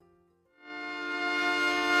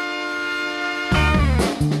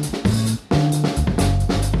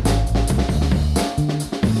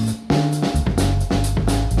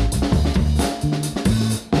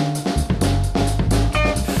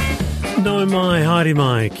Haere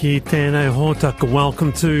mai, ki tēnei hōtaka.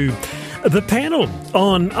 Welcome to the panel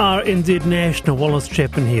on RNZ National. Wallace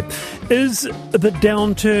Chapman here. Is the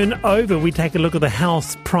downturn over? We take a look at the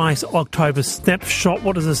house price October snapshot.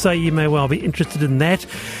 What does it say? You may well be interested in that.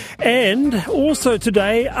 And also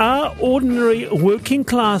today, are ordinary working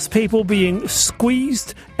class people being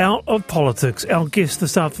squeezed out of politics? Our guest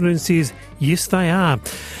this afternoon says, yes, they are.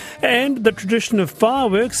 And the tradition of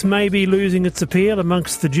fireworks may be losing its appeal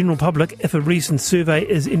amongst the general public if a recent survey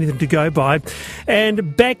is anything to go by.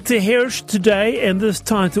 And back to Heritage today, and this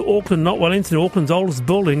time to Auckland, not Wellington, Auckland's oldest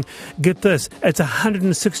building. Get this, it's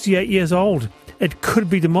 168 years old. It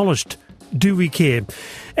could be demolished. Do we care?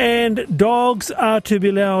 And dogs are to be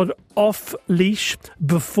allowed off leash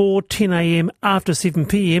before 10 a.m, after 7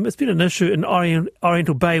 p.m. It's been an issue in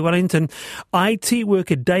Oriental Bay, Wellington. IT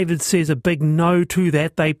worker David says a big no to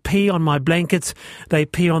that. They pee on my blankets. They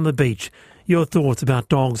pee on the beach. Your thoughts about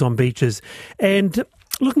dogs on beaches? And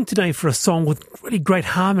looking today for a song with really great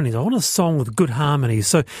harmonies. I want a song with good harmonies.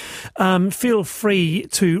 So feel free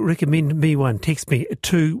to recommend me one. Text me at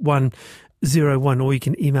 2101, or you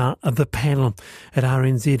can email the panel at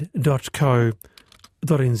rnz.co.nz.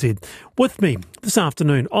 With me this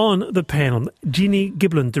afternoon on the panel, Jenni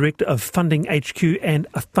Giblin, Director of Funding HQ and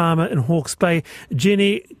a farmer in Hawke's Bay.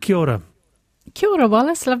 Jenni, kia ora. Kia ora,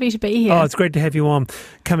 Wallace. Lovely to be here. Oh, it's great to have you on.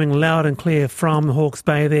 Coming loud and clear from Hawke's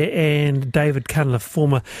Bay there. And David Cunliffe,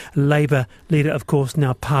 former Labour leader, of course,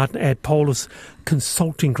 now partner at Polis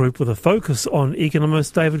Consulting Group with a focus on economics.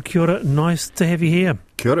 David, kia ora. Nice to have you here.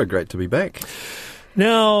 Kia ora. Great to be back.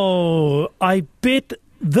 Now, I bet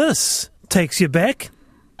this takes you back.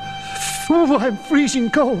 Oh, I'm freezing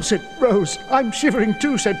cold, said Rose. I'm shivering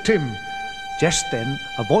too, said Tim. Just then,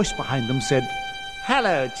 a voice behind them said,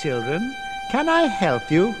 "Hello, children. Can I help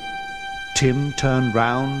you?" Tim turned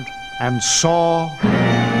round and saw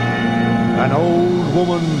an old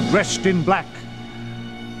woman dressed in black.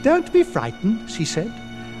 "Don't be frightened," she said.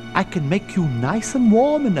 "I can make you nice and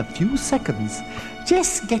warm in a few seconds.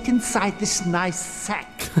 Just get inside this nice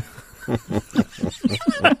sack."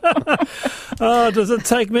 Oh, does it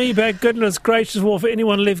take me back? Goodness gracious. Well, for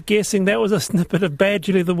anyone left guessing, that was a snippet of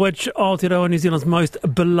Badjelly the Witch, Aotearoa New Zealand's most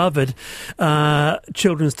beloved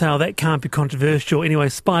children's tale. That can't be controversial. Anyway,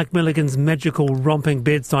 Spike Milligan's magical, romping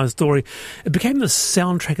bedside story. It became the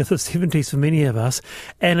soundtrack of the 70s for many of us,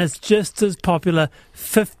 and it's just as popular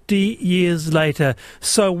 50 years later.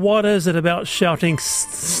 So what is it about shouting...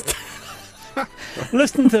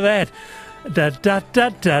 Listen to that. Da, da, da,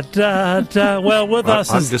 da, da, da. Well, with us...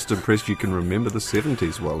 I'm just impressed you can remember the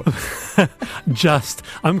 70s, Wallace.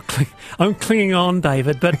 I'm clinging on,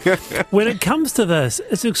 David. But when it comes to this,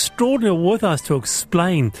 it's extraordinary. With us to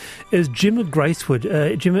explain is Gemma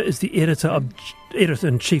Gracewood. Gemma is the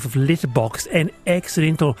editor-in-chief of Letterboxd and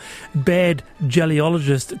accidental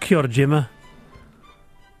Badjellyologist. Kia ora, Gemma.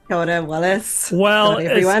 Kia ora, Wallace. Well, Kia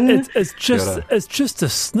ora, everyone. It's just a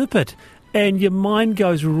snippet. And your mind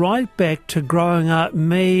goes right back to growing up.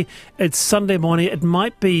 Me, it's Sunday morning. It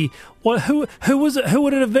might be who was it? Who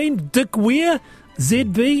would it have been? Dick Weir,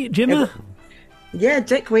 ZB, Gemma. Yeah,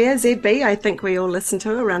 Dick Weir, ZB. I think we all listened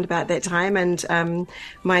to around about that time. And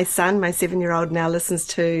my son, my 7-year-old, now listens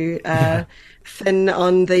to Finn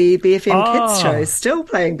on the BFM Kids show. Still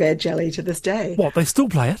playing Badjelly to this day. What? They still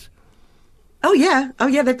play it? Oh yeah.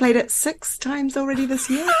 They played it 6 times already this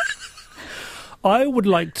year. I would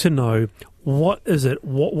like to know, what is it?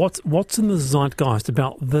 What's in the zeitgeist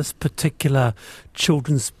about this particular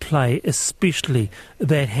children's play, especially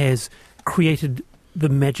that has created the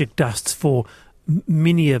magic dust for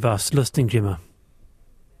many of us listening, Gemma?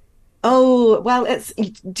 Oh, well,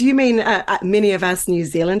 do you mean many of us New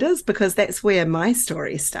Zealanders? Because that's where my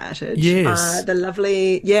story started. Yes. The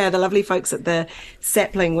lovely folks at the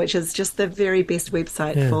Sapling, which is just the very best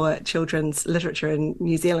website for children's literature in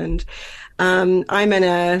New Zealand. I'm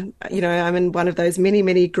in one of those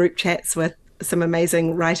many group chats with some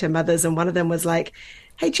amazing writer mothers, and one of them was like,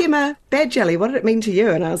 "Hey, Gemma, Badjelly, what did it mean to you?"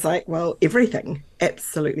 And I was like, well, everything,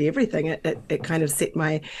 absolutely everything. It kind of set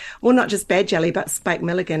not just Badjelly, but Spike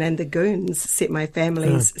Milligan and the Goons set my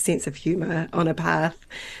family's sense of humour on a path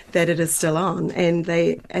that it is still on. And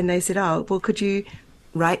they said, "Oh, well, could you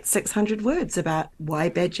write 600 words about why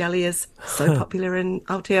Badjelly is so popular in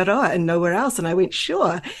Aotearoa and nowhere else?" And I went,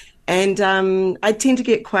 sure. And I tend to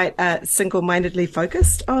get quite single-mindedly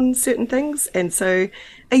focused on certain things. And so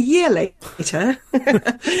a year later,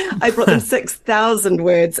 I brought them 6,000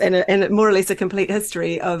 words and more or less a complete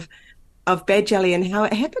history of Badjelly and how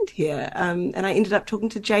it happened here. And I ended up talking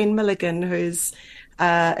to Jane Milligan, who's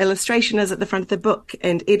illustration is at the front of the book,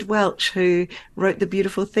 and Ed Welch, who wrote the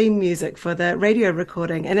beautiful theme music for the radio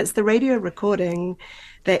recording. And it's the radio recording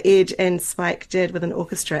that Ed and Spike did with an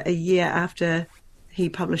orchestra a year after he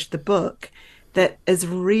published the book that is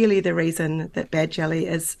really the reason that Badjelly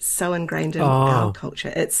is so ingrained in our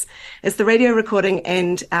culture. It's the radio recording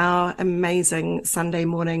and our amazing Sunday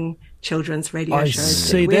morning children's radio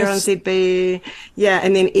shows. We're on ZB,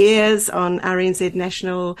 and then airs on RNZ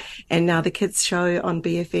National, and now the kids show on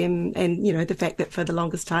BFM. And, you know, the fact that for the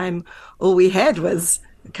longest time, all we had was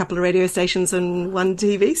a couple of radio stations and one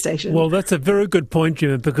TV station. Well, that's a very good point,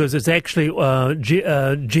 Jim, because it's actually,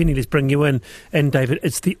 Jenny, let's bring you in, and David,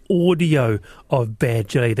 it's the audio of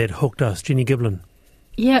Badjelly that hooked us. Jenni Giblin.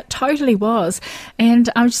 Yeah, it totally was.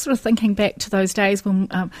 And I was just sort of thinking back to those days when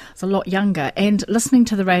I was a lot younger and listening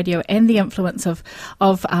to the radio and the influence of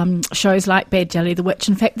shows like Badjelly the Witch.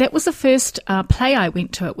 In fact, that was the first play I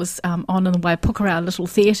went to. It was on in the Waipukurau Little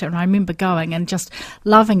Theatre, and I remember going and just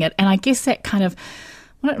loving it. And I guess that kind of,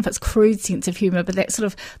 I don't know if it's crude sense of humour, but that sort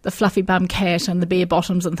of the fluffy bum cat and the bare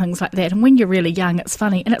bottoms and things like that. And when you're really young, it's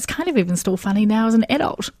funny. And it's kind of even still funny now as an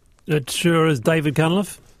adult. It sure is. David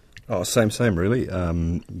Cunliffe? Oh, same, really.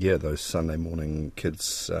 Those Sunday morning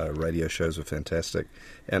kids' radio shows are fantastic.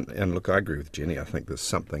 And look, I agree with Jenny. I think there's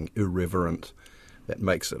something irreverent that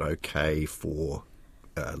makes it okay for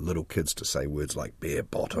little kids to say words like bare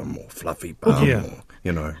bottom or fluffy bum or,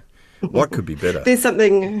 you know. What could be better? There's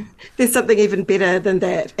something even better than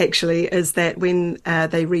that, actually, is that when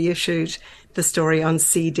they reissued the story on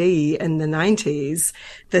CD in the 90s,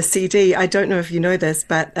 the CD, I don't know if you know this,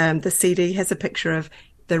 but the CD has a picture of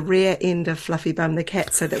the rear end of Fluffy Bum the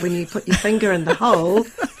cat, so that when you put your finger in the hole...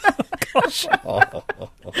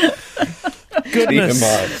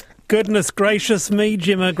 Goodness gracious me,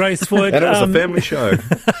 Gemma Gracewood. And it was a family show.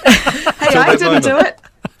 Hey, I didn't do it.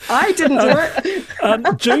 I didn't do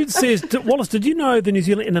it. Jude says, Wallace, did you know the New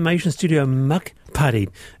Zealand animation studio Makpari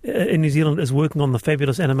in New Zealand is working on the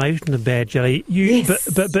fabulous animation of Badjelly? Yes.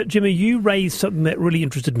 But Jimmy, you raised something that really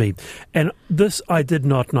interested me, and this I did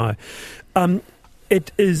not know.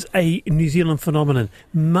 It is a New Zealand phenomenon,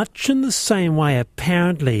 much in the same way,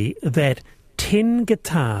 apparently, that 10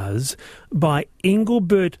 Guitars by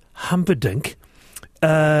Engelbert Humperdinck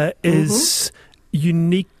is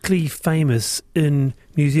uniquely famous in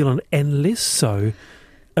New Zealand and less so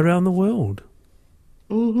around the world.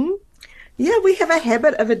 Mm-hmm. Yeah, we have a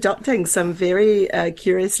habit of adopting some very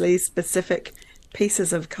curiously specific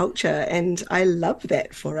pieces of culture, and I love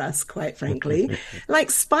that for us, quite frankly. Like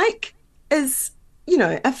Spike is, you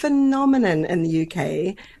know, a phenomenon in the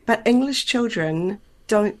UK, but English children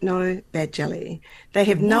don't know Badjelly. They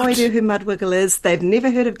have no idea who Mudwiggle is. They've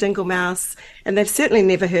never heard of Dingle Mouse, and they've certainly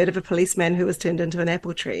never heard of a policeman who was turned into an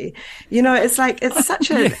apple tree. You know, it's like, it's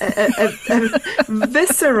such a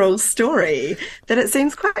visceral story that it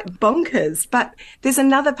seems quite bonkers. But there's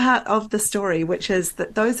another part of the story, which is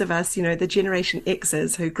that those of us, you know, the Generation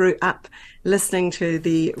X's who grew up listening to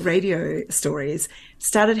the radio stories,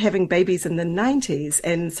 started having babies in the 90s.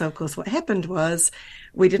 And so, of course, what happened was,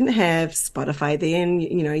 we didn't have Spotify then,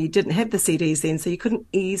 you know, you didn't have the CDs then, so you couldn't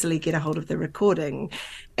easily get a hold of the recording.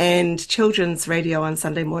 And children's radio on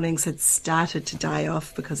Sunday mornings had started to die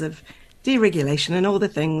off because of deregulation and all the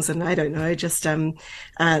things. And I don't know, just some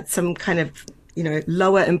kind of, you know,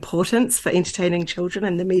 lower importance for entertaining children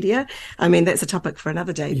in the media. I mean, that's a topic for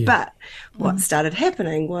another day. Yeah. But what started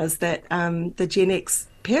happening was that the Gen X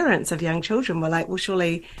parents of young children were like, well,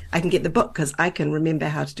 surely I can get the book because I can remember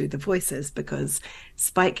how to do the voices, because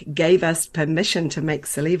Spike gave us permission to make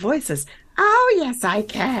silly voices. Oh, yes, I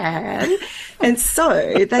can. And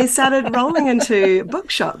so they started rolling into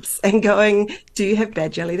bookshops and going, do you have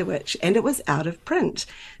Badjelly the Witch? And it was out of print.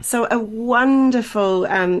 So a wonderful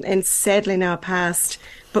and sadly now past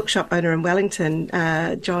bookshop owner in Wellington,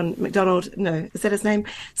 John McDonald, no, is that his name?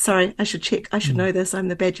 Sorry, I should check. I should know this. I'm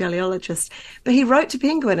the Badjellyologist. But he wrote to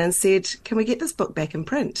Penguin and said, can we get this book back in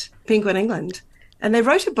print? Penguin England. And they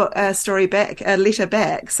wrote a letter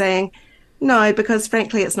back saying, no, because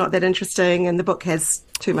frankly, it's not that interesting and the book has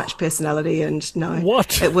too much personality and no,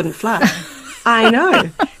 it wouldn't fly. I know.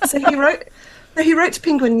 So he wrote to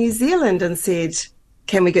Penguin New Zealand and said,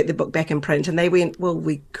 can we get the book back in print? And they went, well,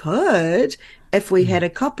 we could if we had a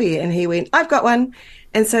copy. And he went, I've got one.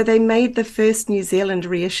 And so they made the first New Zealand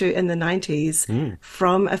reissue in the 90s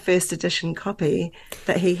from a first edition copy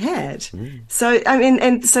that he had. So, I mean,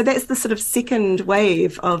 and so that's the sort of second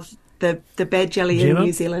wave of the Badjelly in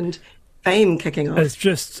New Zealand fame kicking off. It's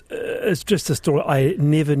just a story. I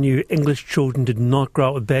never knew English children did not grow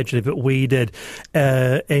up with Badjelly, but we did.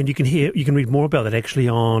 And you can read more about that actually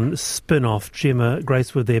on Spin-Off. Gemma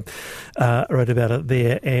Gracewood there wrote about it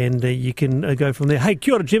there, and you can go from there. Hey,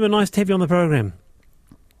 kia ora, Gemma, nice to have you on the program.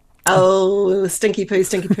 Oh, stinky poo,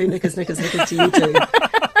 knickers to you too.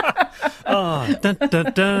 Oh,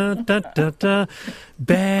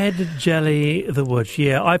 Badjelly the Witch.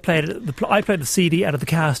 Yeah, I played the CD out of the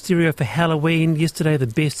car stereo for Halloween yesterday. The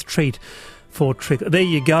best treat for trick. There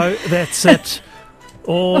you go. That's it.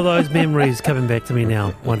 All those memories coming back to me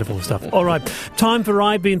now. Wonderful stuff. All right, time for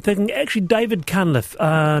I've Been Thinking. Actually, David Cunliffe,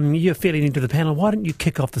 you're fairly new to the panel. Why don't you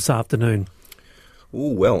kick off this afternoon?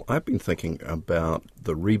 Oh, well, I've been thinking about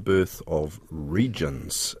the rebirth of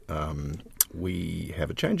regions. We have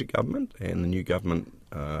a change of government, and the new government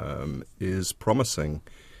is promising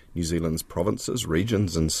New Zealand's provinces,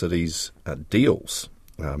 regions and cities deals.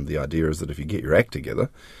 The idea is that if you get your act together,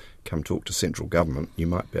 come talk to central government, you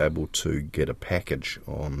might be able to get a package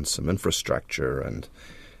on some infrastructure and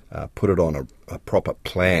put it on a proper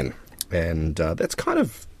plan. And that's kind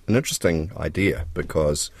of an interesting idea,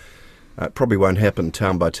 because it probably won't happen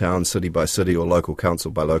town by town, city by city, or local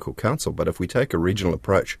council by local council. But if we take a regional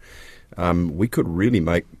approach, we could really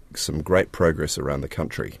make some great progress around the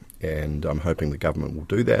country. And I'm hoping the government will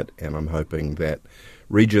do that, and I'm hoping that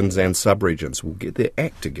regions and sub-regions will get their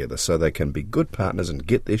act together so they can be good partners and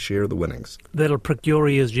get their share of the winnings. That'll prick your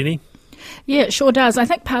ears, Jenny. Yeah, it sure does. I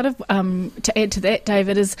think part of, to add to that,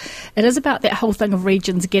 David, is it is about that whole thing of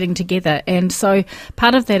regions getting together. And so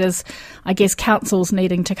part of that is, I guess, councils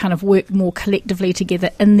needing to kind of work more collectively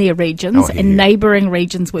together in their regions and neighbouring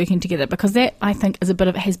regions working together, because that, I think,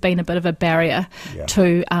 has been a bit of a barrier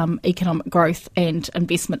to economic growth and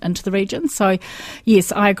investment into the region. So,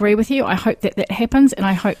 yes, I agree with you. I hope that happens, and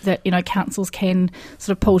I hope that, councils can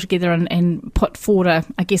sort of pull together and put forward a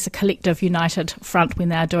collective, united front when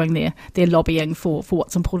they are doing their lobbying for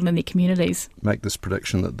what's important in their communities. Make this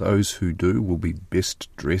prediction that those who do will be best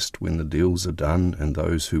dressed when the deals are done, and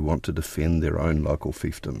those who want to defend their own local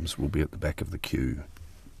fiefdoms will be at the back of the queue.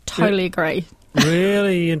 Totally agree.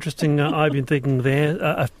 Really interesting. I've been thinking there.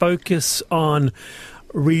 A focus on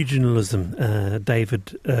regionalism,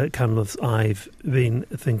 David Cunliffe's I've been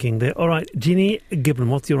thinking there. All right, Jenni Giblin,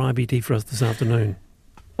 what's your IBT for us this afternoon?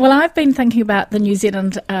 Well, I've been thinking about the New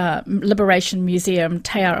Zealand Liberation Museum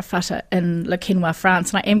Te Arawhata in Le Quesnoy,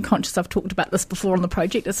 France, and I am conscious I've talked about this before on the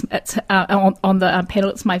project. It's on the panel.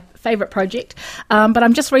 It's my favourite project. But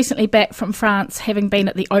I'm just recently back from France, having been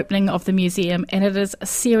at the opening of the museum, and it is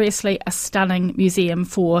seriously a stunning museum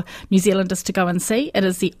for New Zealanders to go and see. It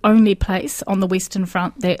is the only place on the Western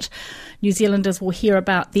Front that New Zealanders will hear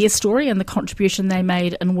about their story and the contribution they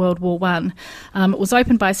made in World War I. It was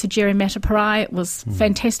opened by Sir Jerry Mataparai. It was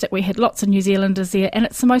fantastic. We had lots of New Zealanders there, and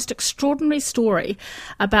it's the most extraordinary story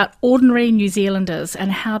about ordinary New Zealanders and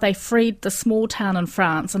how they freed the small town in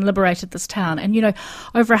France and liberated this town. And,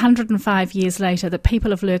 over 105 years later, the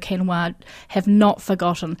people of Le Quesnoy have not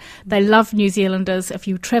forgotten. They love New Zealanders. If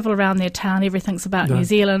you travel around their town, everything's about New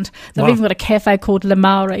Zealand. They've even got a cafe called Le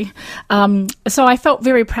Maori. So I felt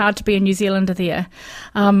very proud to be a New Zealander there.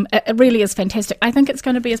 It really is fantastic. I think it's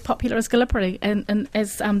going to be as popular as Gallipoli, and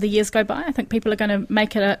as the years go by, I think people are going to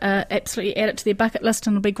make it absolutely add it to their bucket list,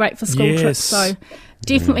 and it'll be great for school trips. So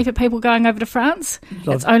definitely for people going over to France.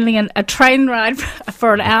 It's only a train ride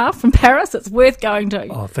for an hour from Paris. It's worth going to.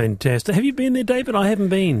 Oh, fantastic. Have you been there, David? I haven't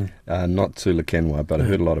been. Not to Le Quesnoy, but I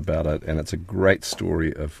heard a lot about it, and it's a great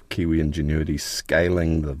story of Kiwi ingenuity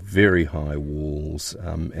scaling the very high walls.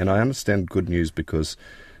 And I understand good news, because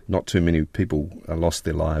not too many people lost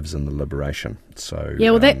their lives in the liberation. So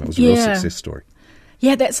it was a real success story.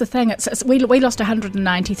 Yeah, that's the thing. We lost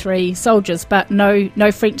 193 soldiers, but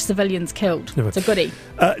no French civilians killed. It's a goodie.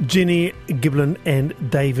 Jenni Giblin and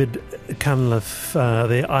David Cunliffe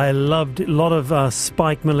there. I loved a lot of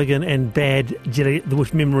Spike Milligan and Badjelly, the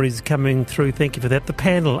Witch memories coming through. Thank you for that. The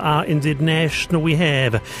panel, RNZ National, we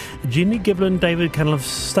have Jenni Giblin, David Cunliffe.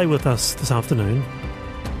 Stay with us this afternoon.